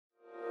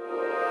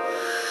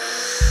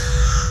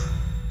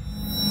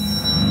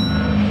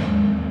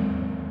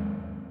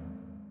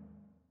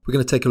We're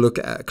going to take a look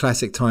at a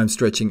classic time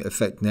stretching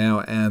effect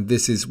now, and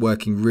this is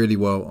working really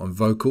well on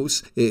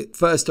vocals. It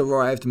first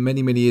arrived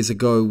many years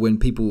ago when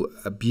people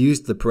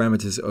abused the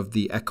parameters of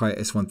the Akai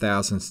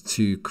S1000s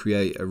to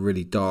create a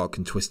really dark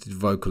and twisted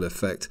vocal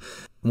effect.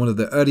 One of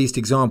the earliest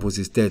examples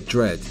is Dead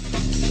Dread.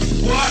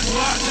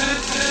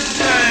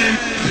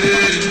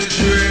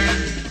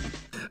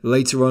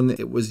 Later on,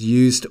 it was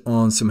used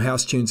on some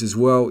house tunes as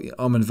well.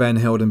 Armand van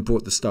Helden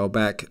brought the style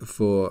back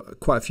for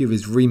quite a few of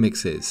his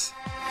remixes.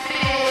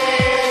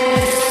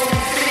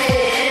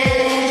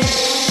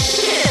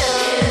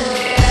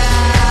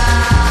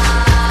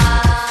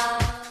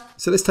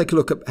 So let's take a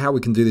look at how we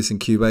can do this in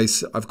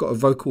Cubase. I've got a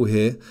vocal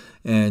here,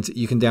 and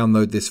you can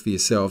download this for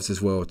yourselves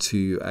as well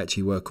to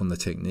actually work on the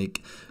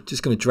technique.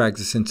 Just going to drag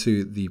this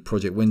into the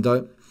project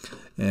window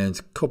and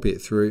copy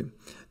it through.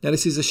 Now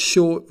this is a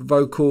short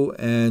vocal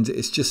and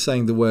it's just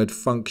saying the word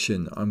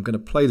function. I'm going to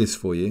play this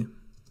for you.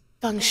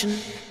 Function.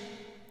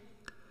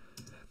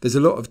 There's a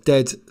lot of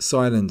dead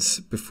silence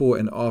before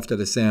and after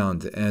the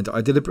sound, and I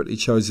deliberately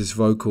chose this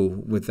vocal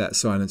with that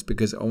silence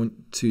because I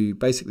want to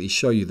basically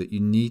show you that you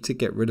need to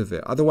get rid of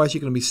it. Otherwise you're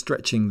going to be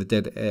stretching the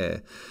dead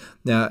air.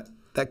 Now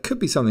that could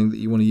be something that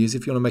you want to use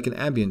if you want to make an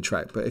ambient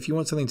track, but if you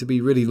want something to be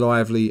really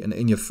lively and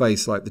in your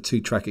face like the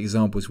 2-track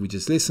examples we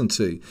just listened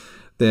to,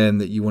 then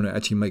that you want to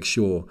actually make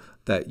sure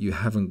that you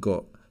haven't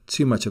got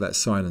too much of that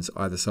silence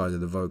either side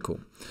of the vocal.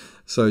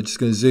 So just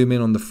going to zoom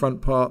in on the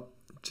front part.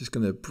 Just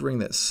going to bring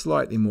that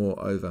slightly more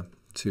over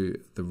to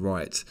the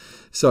right.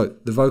 So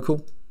the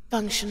vocal.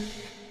 Function.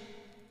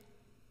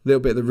 A little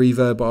bit of the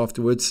reverb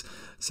afterwards.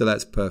 So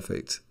that's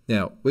perfect.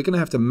 Now we're going to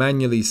have to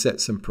manually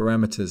set some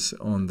parameters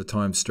on the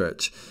time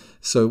stretch.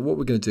 So what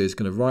we're going to do is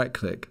going to right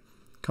click,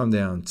 come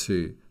down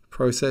to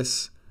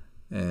process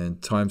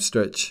and time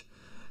stretch.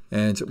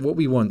 And what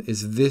we want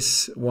is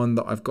this one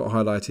that I've got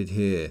highlighted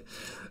here.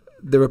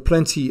 There are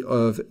plenty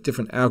of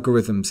different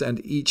algorithms and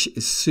each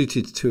is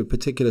suited to a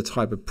particular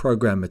type of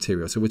program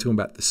material. So we're talking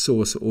about the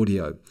source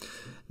audio.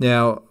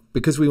 Now,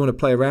 because we want to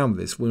play around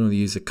with this, we want to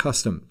use a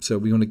custom. So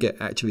we want to get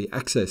actually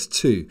access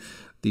to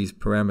these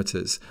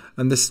parameters.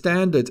 And the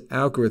standard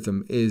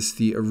algorithm is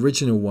the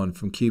original one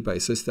from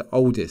Cubase. So it's the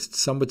oldest.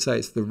 Some would say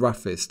it's the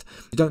roughest.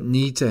 You don't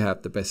need to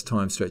have the best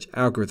time stretch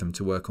algorithm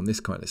to work on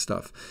this kind of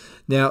stuff.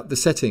 Now, the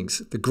settings,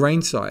 the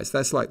grain size,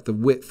 that's like the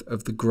width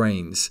of the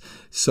grains.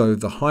 So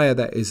the higher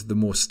that is, the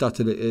more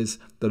stuttered it is,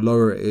 the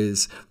lower it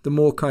is, the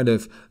more kind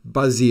of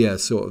buzzier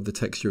sort of the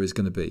texture is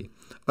going to be.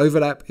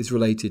 Overlap is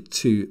related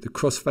to the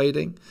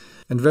crossfading,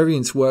 and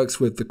variance works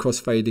with the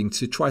crossfading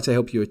to try to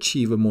help you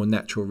achieve a more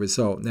natural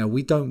result. Now,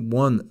 we don't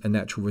want a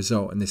natural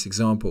result in this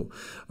example.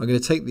 I'm going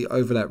to take the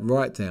overlap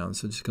right down,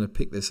 so I'm just going to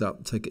pick this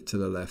up, take it to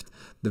the left.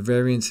 The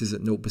variance is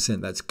at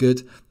 0%, that's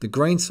good. The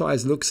grain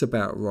size looks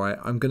about right.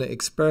 I'm going to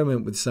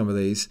experiment with some of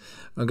these.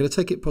 I'm going to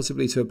take it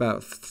possibly to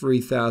about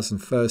 3000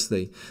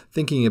 firstly.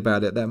 Thinking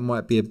about it, that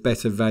might be a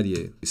better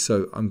value.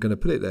 So I'm going to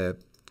put it there.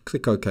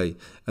 Click OK,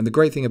 and the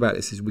great thing about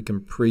this is we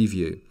can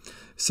preview.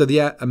 So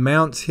the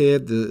amount here,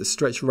 the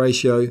stretch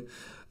ratio,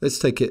 let's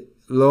take it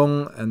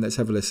long and let's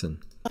have a listen.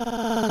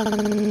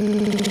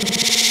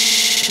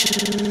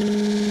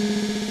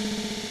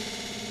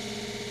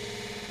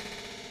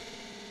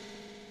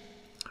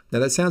 Now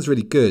that sounds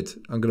really good.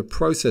 I'm going to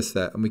process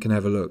that and we can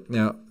have a look.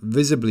 Now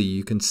visibly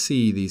you can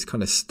see these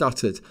kind of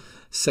stuttered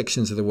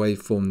sections of the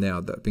waveform now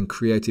that have been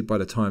created by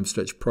the time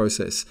stretch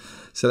process.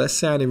 So that's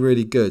sounding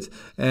really good.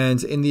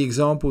 And in the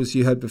examples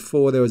you had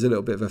before, there was a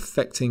little bit of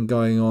affecting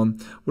going on.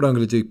 What I'm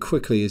going to do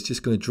quickly is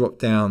just going to drop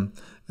down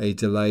a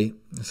delay.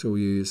 So we'll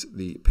use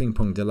the ping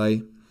pong delay.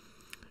 I'm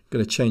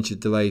going to change the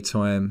delay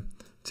time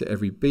to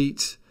every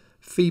beat.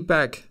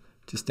 Feedback,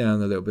 just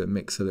down a little bit,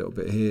 mix a little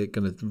bit here.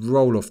 Going to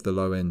roll off the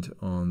low end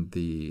on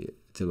the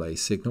delay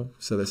signal.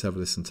 So let's have a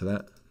listen to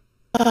that.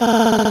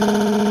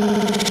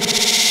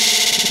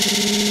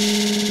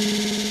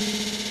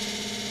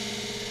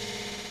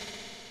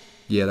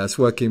 Yeah, that's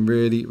working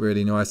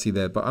really nicely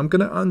there. But I'm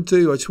going to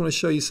undo. I just want to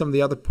show you some of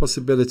the other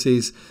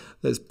possibilities.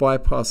 Let's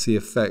bypass the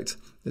effect.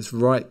 Let's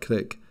right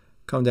click,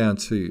 come down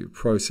to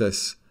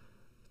process,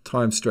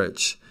 time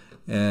stretch,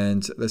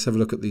 and let's have a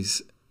look at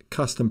these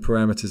custom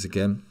parameters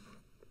again.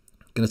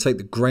 I'm going to take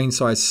the grain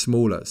size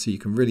smaller so you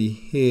can really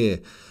hear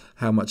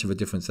how much of a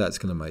difference that's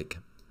going to make.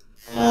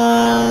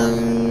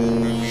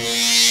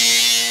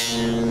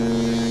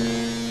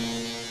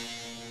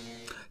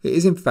 It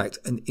is in fact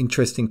an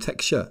interesting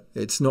texture.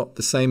 It's not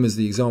the same as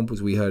the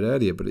examples we heard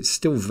earlier, but it's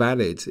still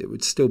valid. It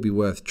would still be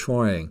worth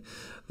trying.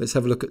 Let's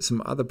have a look at some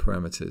other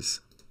parameters.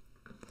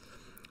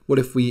 What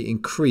if we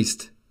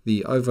increased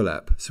the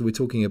overlap? So we're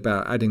talking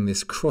about adding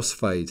this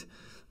crossfade.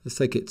 Let's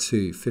take it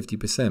to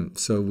 50%.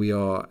 So we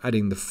are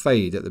adding the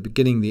fade at the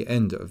beginning, the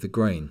end of the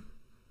grain.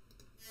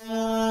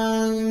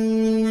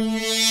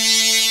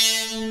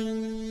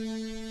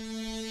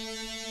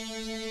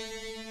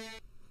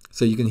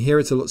 So you can hear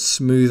it's a lot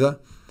smoother.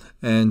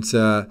 And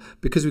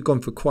because we've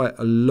gone for quite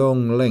a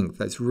long length,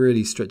 that's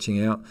really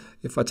stretching out.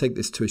 If I take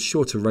this to a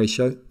shorter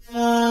ratio,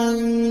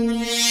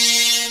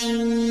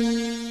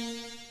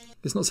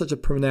 it's not such a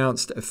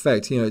pronounced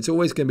effect. It's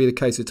always going to be the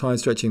case with time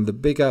stretching. The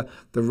bigger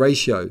the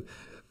ratio,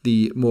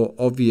 the more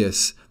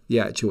obvious the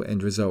actual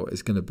end result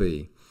is going to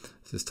be.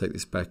 So let's take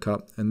this back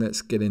up and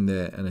let's get in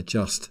there and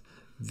adjust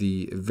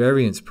the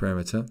variance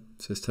parameter.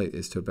 So let's take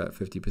this to about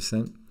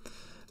 50%.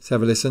 Let's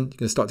have a listen. You're going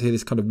to start to hear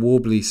this kind of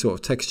warbly sort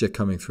of texture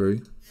coming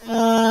through.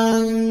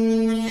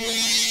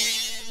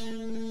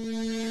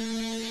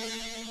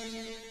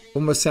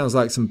 Almost sounds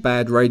like some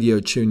bad radio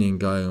tuning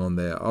going on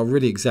there. I'll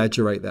really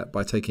exaggerate that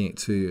by taking it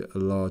to a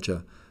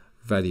larger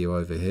value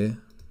over here.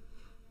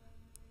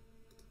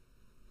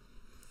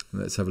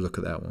 And let's have a look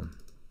at that one.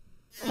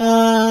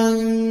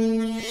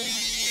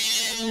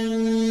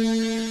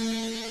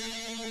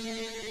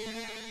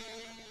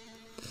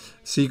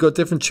 So you've got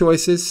different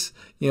choices.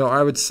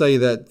 I would say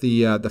that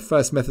the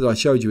first method I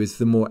showed you is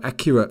the more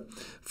accurate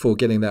for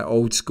getting that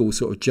old school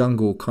sort of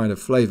jungle kind of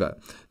flavor.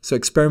 So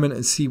experiment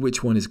and see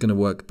which one is going to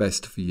work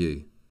best for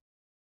you.